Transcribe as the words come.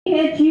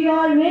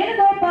H.U.R.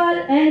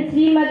 Venugopal and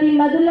Srimati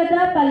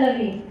Madhulata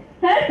Pallavi.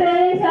 Her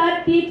parents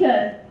are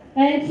teachers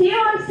and she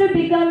wants to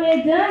become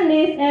a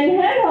journalist, and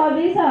her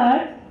hobbies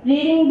are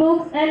reading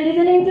books and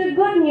listening to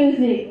good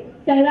music.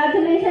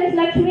 Congratulations,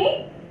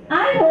 Lakshmi.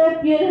 I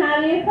hope you'll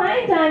have a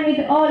fine time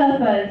with all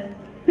of us.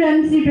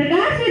 From Sri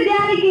Prakash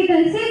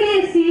Vidyaniketan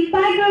CBSE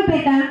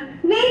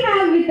Pagropeta, we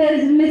have with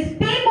us Miss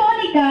P.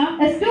 Monica,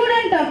 a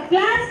student of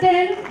class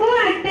 10 who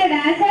acted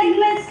as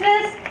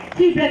headmistress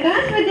Sri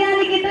Prakash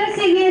Vidyaniketan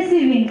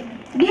CBSE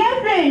wing.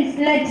 Dear friends,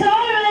 let's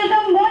all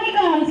welcome Monica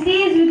on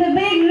stage with a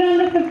big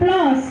round of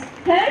applause.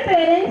 Her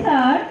parents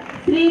are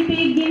Sri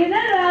P.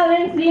 Giridhar Rao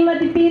and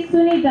Srimati P.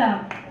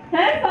 Sunita.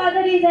 Her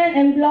father is an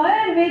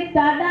employer with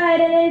Tata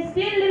Iron and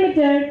Steel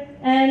Limited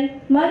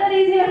and mother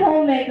is a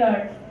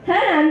homemaker.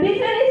 Her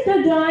ambition is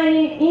to join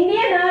in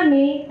Indian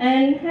Army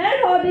and her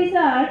hobbies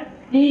are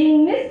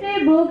reading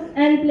mystery books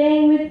and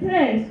playing with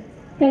friends.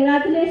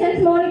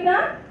 Congratulations,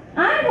 Monica.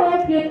 I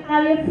hope you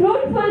have a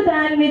fruitful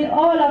time with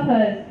all of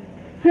us.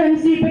 From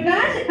Sri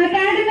Prakash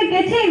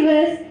Academic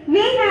Achievers,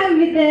 we have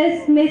with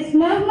us Miss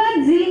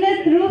Mohammad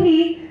Zeenat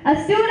Ruhi, a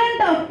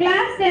student of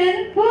class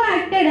 10 who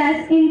acted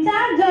as in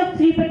charge of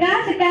Sri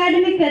Prakash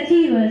Academic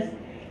Achievers.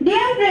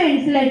 Dear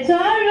friends, let's all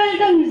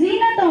welcome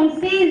Zeenat on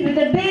stage with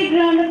a big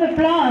round of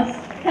applause.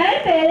 Her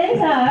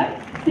parents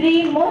are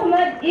Sri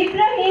Muhammad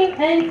Ibrahim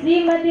and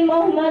Srimati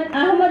Muhammad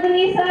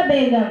Ahmadunisa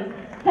Begum.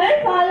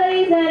 Her father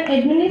is an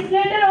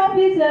administrator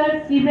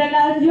officer, Sri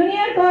Prakash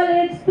Junior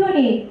College,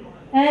 Pune,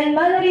 and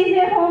mother is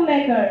a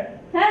homemaker.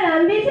 Her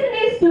ambition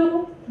is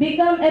to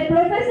become a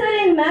professor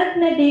in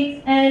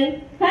mathematics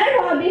and her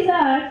hobbies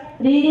are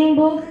reading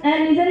books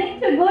and listening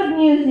to good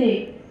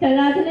music.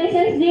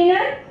 Congratulations,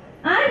 Gina.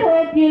 I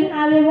hope you'll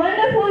have a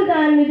wonderful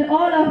time with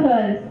all of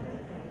us.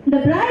 The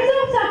prize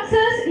of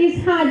success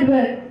is hard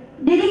work,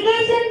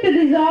 dedication to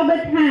the job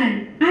at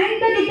hand,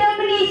 and the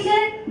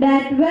determination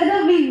that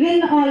whether we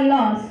win or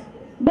lose.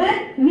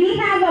 But we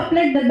have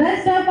applied the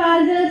best of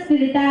ourselves to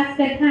the task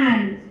at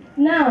hand.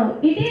 Now,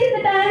 it is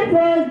the time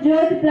for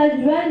Jyoti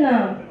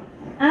Prajwalna.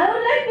 I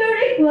would like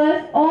to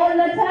request all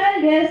the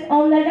child guests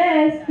on the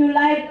desk to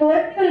light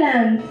our 2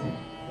 lamps.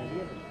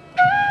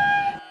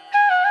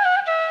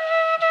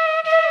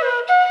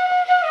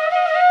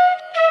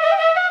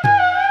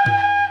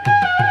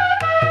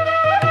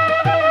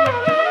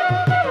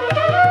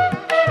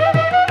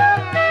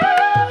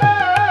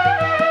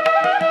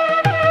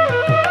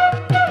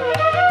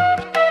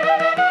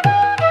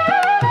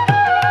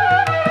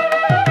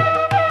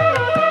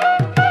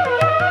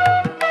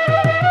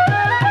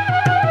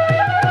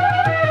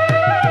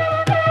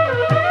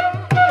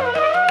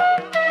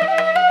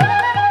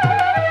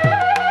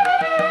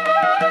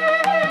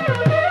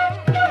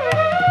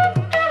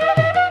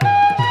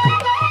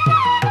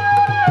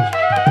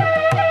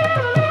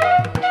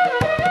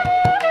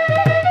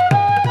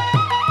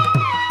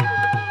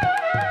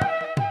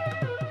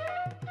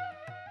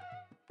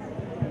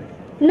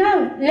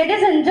 Now, let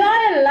us enjoy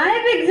a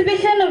live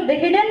exhibition of the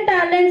hidden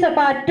talents of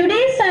our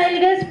today's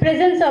child guest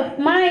presence of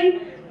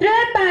mind through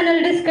a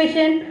panel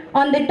discussion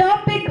on the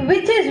topic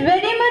which is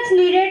very much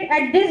needed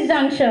at this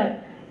juncture,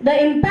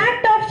 the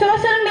impact of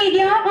social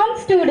media on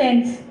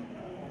students.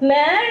 May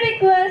I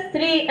request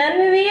Sri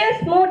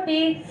MVVS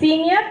Murthy,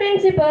 Senior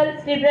Principal,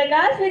 Sri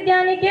Prakash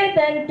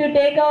Vidyaniketan to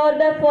take over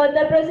the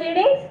further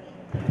proceedings?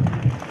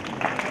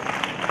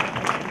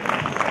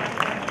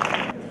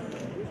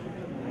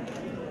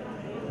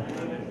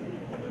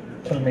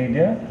 Social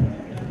media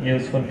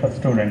useful for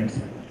students,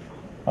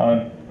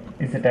 or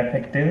is it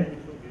effective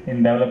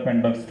in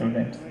development of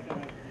students?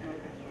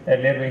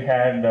 Earlier we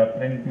had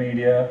print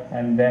media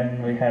and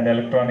then we had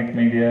electronic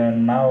media,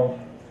 and now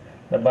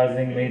the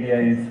buzzing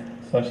media is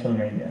social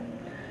media.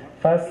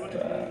 First,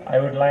 I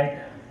would like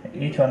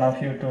each one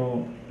of you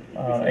to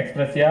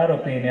express your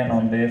opinion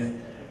on this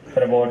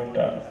for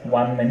about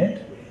 1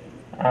 minute.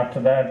 After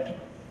that,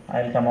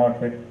 I'll come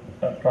out with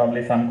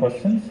probably some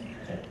questions,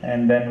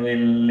 and then we'll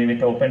leave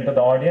it open to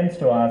the audience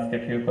to ask a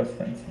few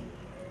questions.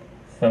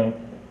 So,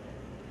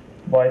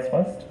 boys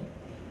first.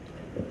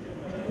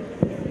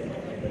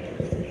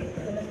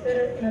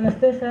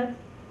 Namaste sir,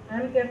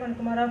 I am K.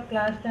 Kumar of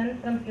class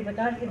 10 from Sri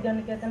Prakash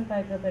Vidyaniketan,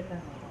 Pagropeta.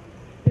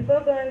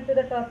 Before going to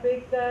the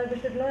topic, we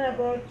should know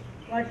about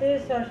what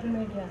is social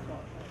media.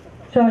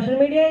 Social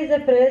media is a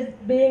phrase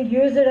being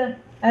used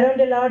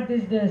around a lot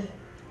these days.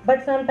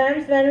 But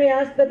sometimes when we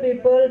ask the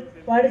people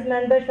what is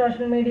meant by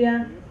social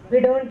media, we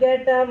don't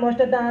get most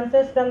of the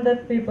answers from the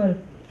people.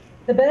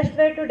 The best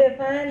way to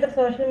define the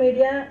social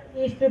media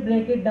is to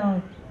break it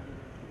down.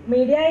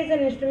 Media is an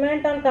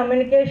instrument on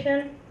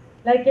communication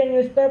like a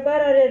newspaper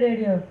or a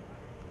radio.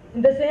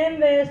 In the same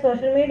way,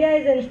 social media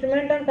is an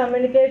instrument on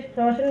communication.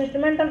 Social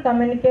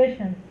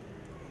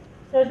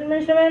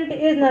instrument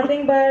is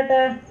nothing but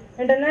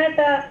internet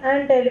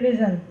and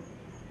television.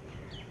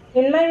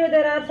 In my view,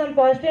 there are some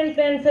positive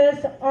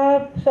influences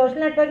of social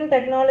networking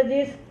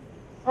technologies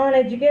on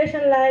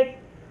education, like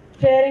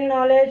sharing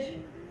knowledge,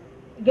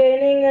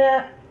 gaining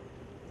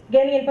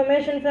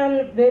information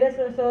from various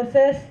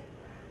sources,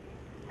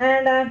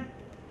 and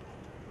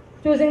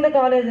choosing the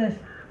colleges.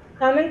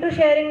 Coming to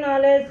sharing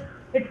knowledge,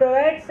 it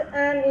provides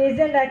an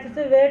easy and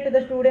accessible way to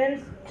the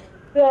students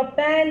to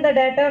obtain the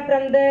data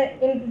from the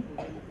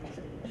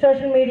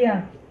social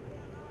media.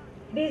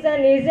 It is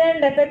an easy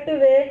and effective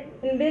way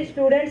in which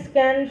students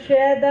can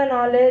share the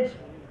knowledge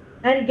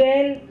and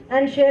gain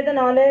and share the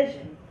knowledge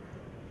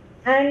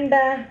and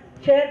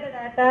share the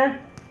data,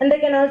 and they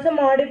can also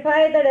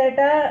modify the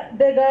data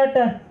they got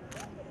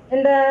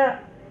in the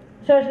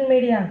social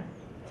media.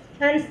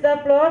 Hence, the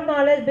flow of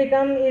knowledge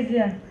become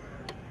easier.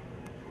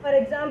 For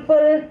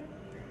example,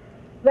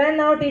 when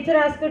our teacher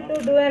asked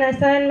to do an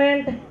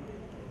assignment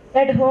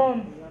at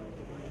home,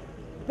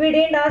 we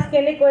didn't ask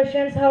any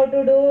questions how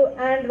to do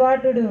and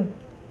what to do.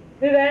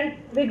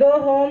 We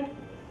go home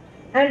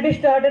and we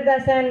started the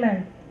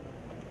assignment.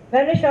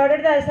 When we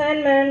started the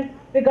assignment,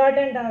 we got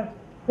in doubt.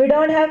 We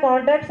don't have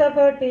contacts of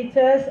our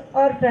teachers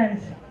or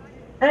friends.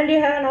 And you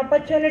have an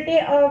opportunity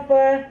of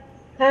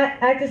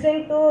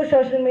accessing to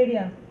social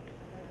media.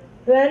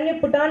 When you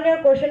put on your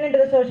question into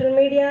the social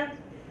media,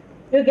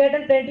 you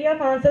get plenty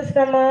of answers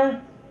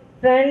from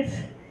friends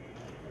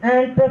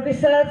and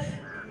professors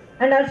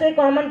and also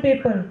common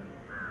people.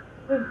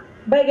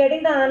 By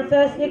getting the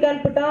answers, we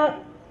can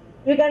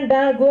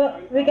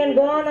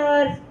go on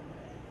our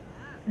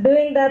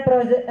doing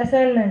the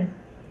assignment.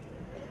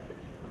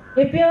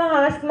 If you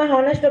ask my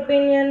honest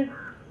opinion,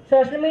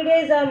 social media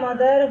is a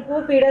mother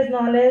who feeds us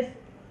knowledge,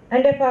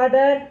 and a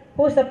father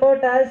who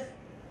supports us,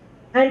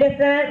 and a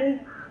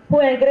friend who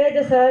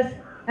encourages us,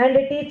 and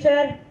a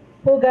teacher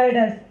who guides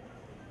us.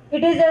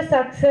 It is a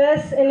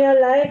success in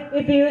your life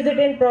if you use it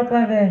in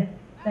proper way.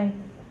 Thank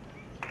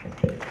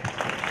you.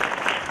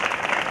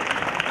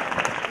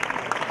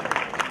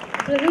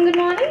 Pleasant good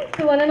morning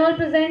to one and all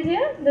present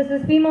here. This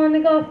is P.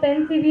 Monica of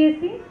 10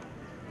 CBSE.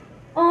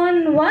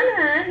 On one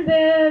hand,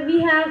 where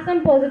we have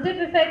some positive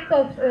effects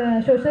of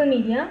social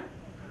media,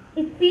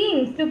 it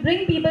seems to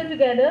bring people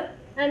together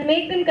and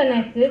make them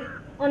connected.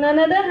 On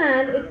another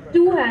hand, it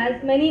too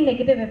has many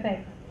negative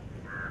effects.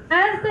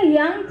 As the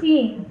young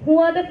teen, who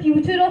are the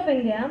future of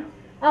India,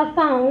 are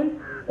found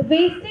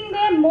wasting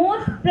their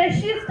most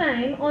precious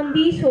time on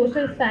these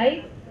social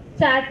sites,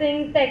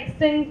 chatting,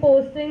 texting,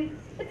 posting.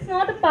 It's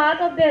not a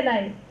part of their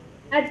life.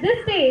 At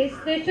this stage,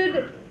 they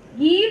should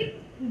give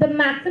the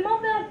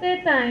maximum of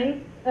their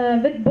time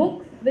with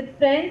books, with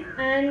friends,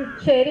 and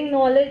sharing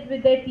knowledge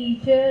with their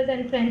teachers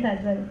and friends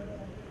as well.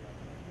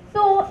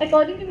 So,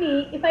 according to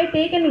me, if I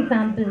take an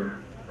example,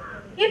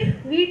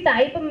 if we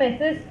type a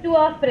message to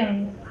our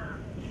friend,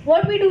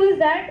 what we do is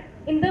that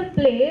in the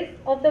place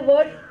of the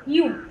word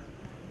you,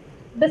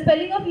 the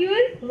spelling of you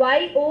is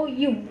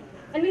Y-O-U,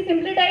 and we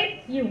simply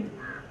type you.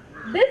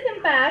 This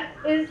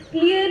impact is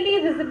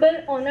clearly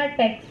visible on our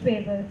text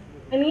papers,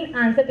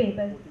 answer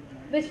papers,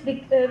 which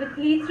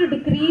leads to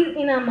decrease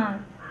in our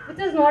marks, which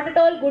is not at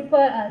all good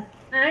for us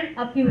and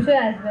our future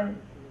as well.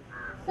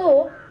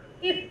 So,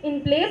 if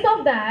in place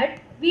of that,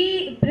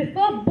 we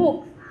prefer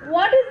books,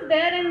 what is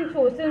there in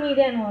social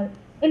media and all?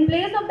 In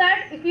place of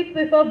that, if we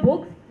prefer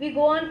books, we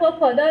go on for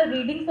further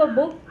readings of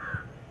books.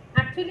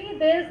 Actually,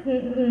 there's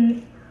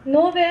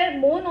nowhere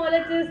more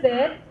knowledge is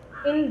there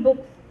in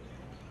books.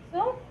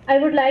 So, I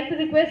would like to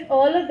request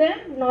all of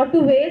them not to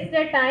waste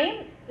their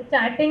time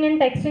chatting and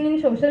texting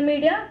in social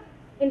media.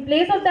 In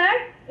place of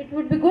that, it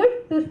would be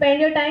good to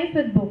spend your time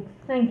with books.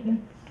 Thank you.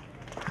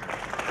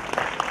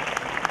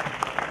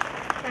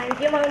 Thank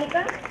you,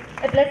 Monica.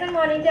 A pleasant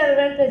morning to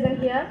everyone present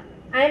here.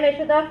 I am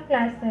Yashoda of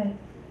class 10.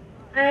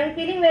 I am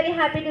feeling very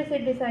happy to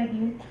sit beside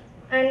you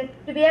and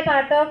to be a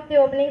part of the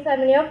opening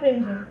ceremony of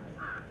Zhim.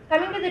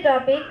 Coming to the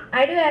topic,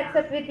 I do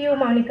accept with you,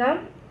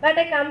 Monica, but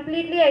I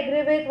completely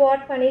agree with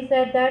what Fanny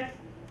said that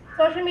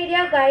social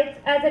media guides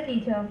as a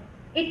teacher.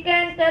 It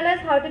can tell us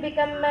how to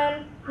become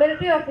a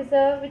military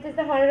officer, which is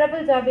the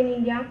honorable job in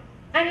India,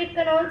 and it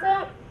can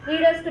also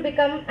lead us to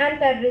become an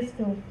terrorist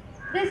too.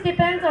 This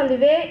depends on the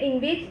way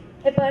in which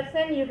a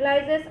person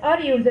utilizes or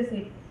uses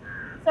it.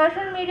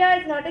 Social media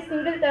is not a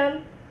single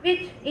term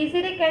which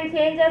easily can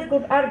change as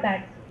good or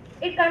bad.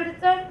 It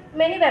consists of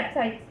many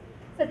websites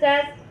such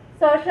as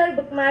social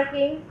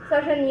bookmarking,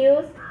 social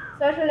news,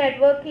 social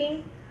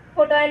networking,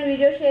 photo and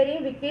video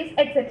sharing, wikis,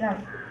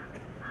 etc.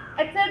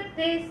 Except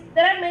this,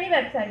 there are many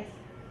websites.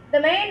 The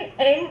main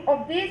aim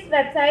of these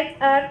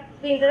websites are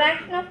the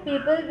interaction of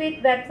people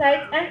with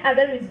websites and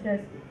other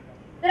visitors.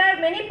 There are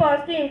many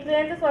positive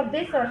influences of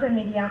this social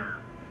media.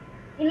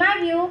 In my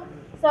view,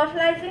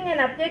 socializing and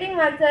updating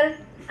oneself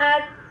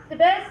are the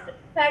best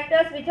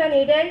factors which are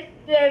needed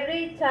to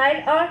every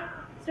child or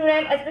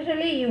student,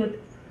 especially youth.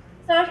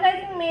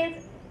 Socializing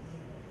means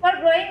for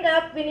growing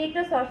up, we need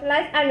to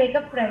socialize and make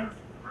up friends.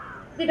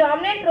 The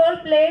dominant role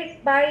played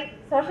by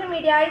social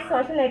media is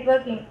social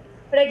networking.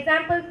 For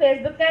example,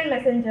 Facebook and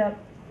Messenger,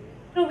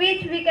 through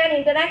which we can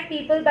interact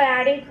people by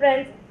adding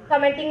friends,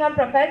 commenting on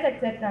profiles,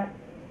 etc.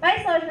 By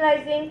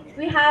socializing,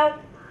 we have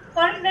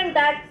confidence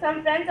that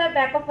some friends are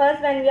back of us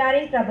when we are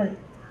in trouble.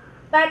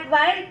 But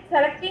while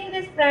selecting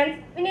these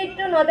friends, we need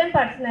to know them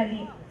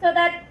personally so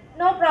that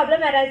no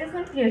problem arises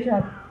in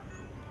future.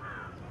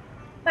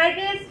 By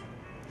this,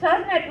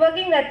 social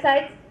networking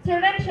websites,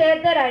 children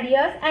share their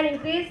ideas and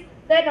increase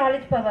their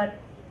knowledge power,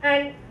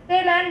 and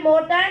they learn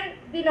more than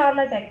the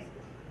normal text.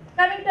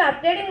 Coming to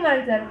updating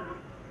oneself,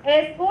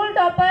 a school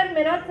topper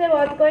may not say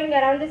what's going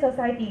around the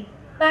society,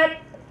 but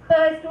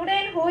a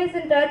student who is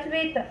in touch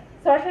with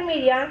social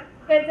media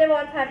can say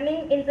what's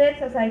happening in their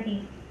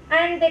society,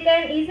 and they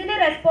can easily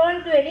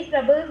respond to any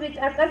trouble which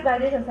occurs by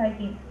the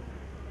society.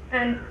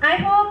 And I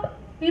hope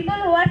people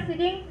who are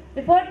sitting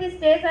before this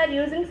stage are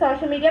using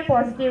social media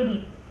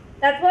positively.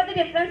 That's what the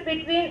difference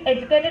between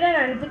educated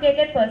and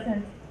uneducated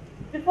persons.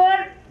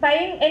 Before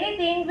buying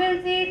anything,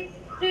 we'll see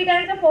 3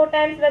 times or 4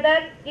 times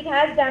whether it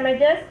has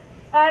damages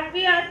or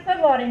we ask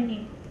for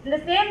warranty. In the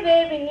same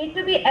way, we need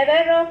to be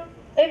aware of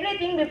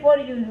everything before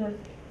you use.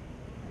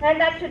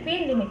 And that should be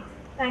in limits.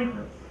 Thank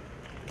you.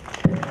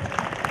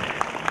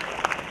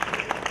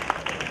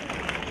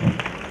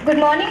 Good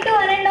morning to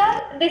one and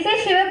all. This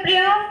is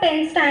Shivapriya of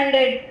 10th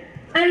standard.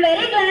 I am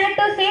very glad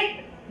to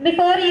sit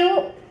before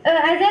you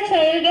as a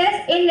child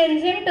guest in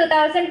Zhim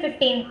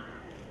 2015.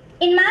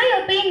 In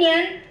my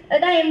opinion,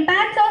 the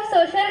impacts of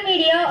social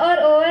media are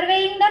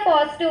overweighing the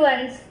positive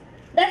ones.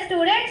 The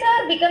students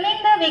are becoming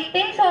the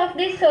victims of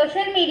this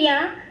social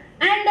media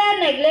and they are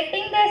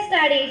neglecting their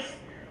studies,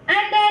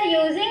 and they are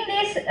using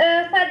this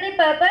for the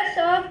purpose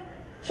of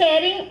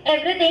sharing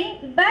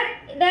everything, but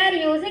they are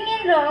using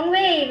in wrong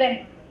way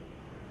even.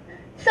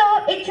 So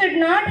it should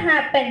not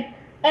happen.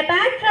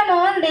 Apart from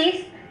all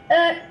this,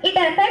 it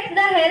affects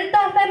the health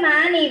of a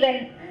man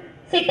even.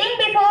 Sitting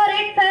before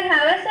it for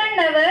hours and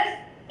hours,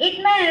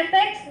 it may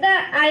affect the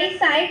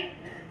eyesight,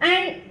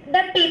 and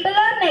the people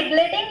are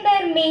neglecting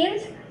their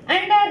meals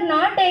and they are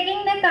not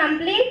taking the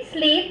complete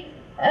sleep,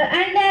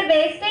 and they are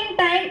wasting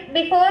time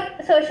before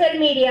social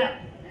media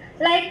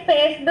like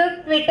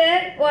Facebook,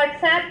 Twitter,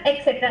 WhatsApp,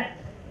 etc.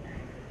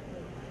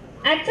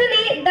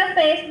 Actually, the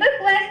Facebook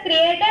was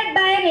created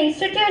by an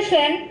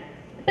institution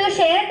to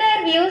share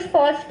their views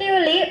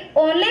positively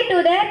only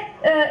to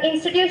their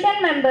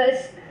institution members.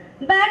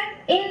 But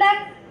in the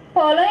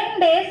following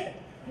days,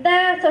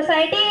 the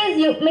society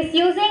is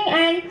misusing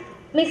and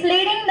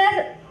misleading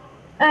the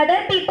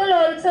other people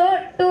also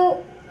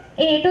to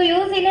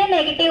use in a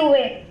negative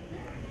way.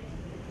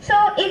 So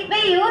if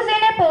we use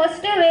in a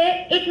positive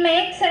way, it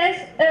makes us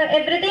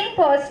everything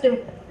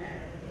positive.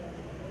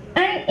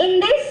 And in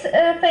this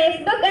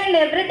Facebook and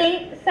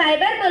everything,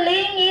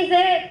 cyberbullying is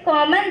a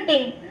common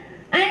thing.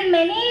 And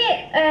many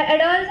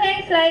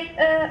adolescents like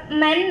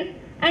men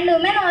and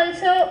women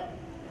also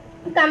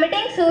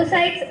committing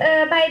suicides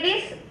by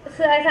this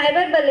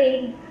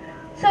cyberbullying.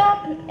 So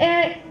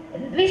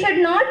we should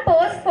not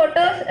post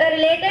photos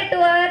related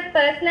to our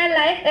personal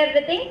life,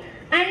 everything,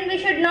 and we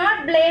should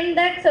not blame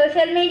that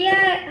social media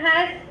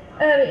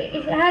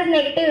has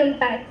negative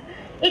impact.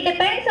 It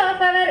depends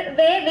of our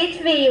way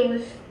which we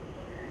use.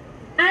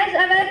 As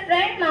our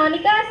friend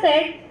Monica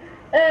said,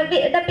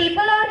 the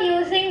people are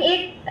using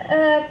it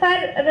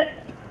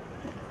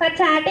for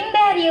chatting. They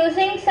are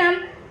using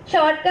some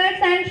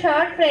shortcuts and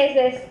short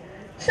phrases.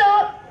 So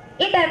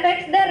it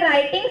affects their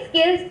writing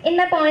skills in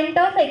the point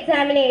of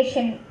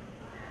examination.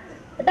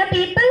 The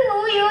people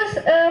who use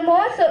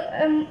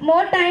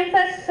more time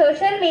for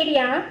social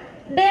media,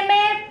 they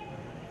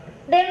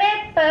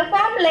may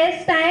perform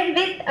less time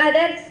with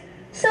others.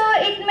 So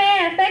it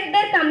may affect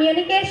their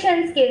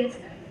communication skills.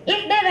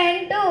 If they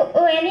went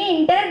to any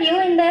interview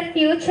in their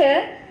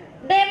future,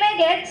 they may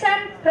get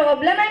some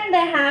problem and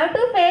they have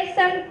to face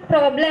some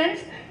problems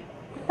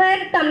for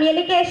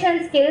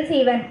communication skills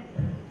even.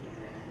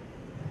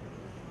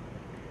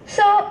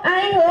 So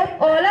I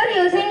hope all are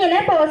using in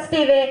a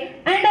positive way,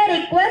 and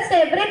I request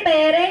every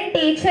parent,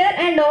 teacher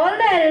and all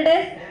the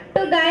elders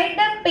to guide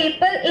the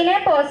people in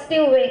a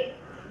positive way.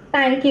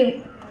 Thank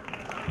you.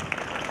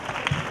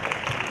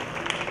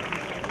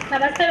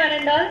 Namaste one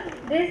and all.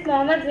 This is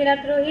Mohammad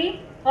Zinat Ruhi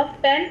of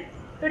 10.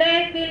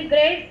 Today I feel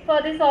great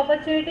for this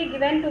opportunity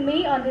given to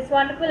me on this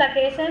wonderful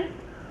occasion.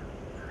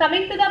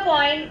 Coming to the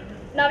point,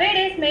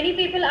 nowadays many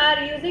people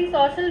are using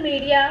social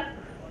media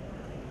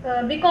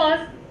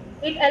because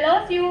it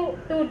allows you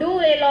to do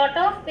a lot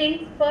of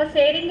things. For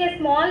sharing a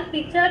small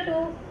picture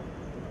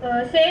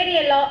to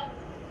share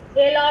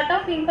a lot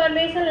of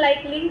information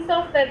like links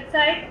of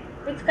website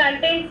which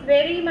contains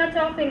very much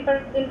of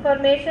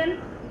information,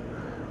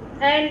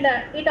 and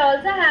it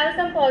also has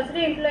some positive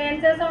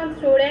influences on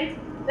students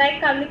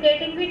like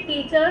communicating with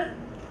teachers.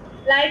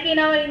 Like in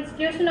our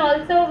institution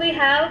also we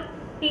have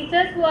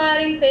teachers who are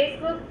in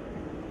Facebook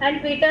and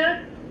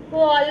Twitter who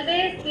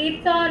always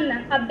keeps on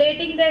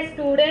updating their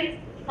students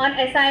on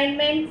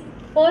assignments,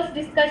 post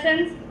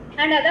discussions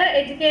and other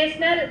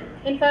educational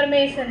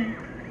information.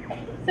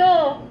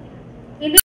 So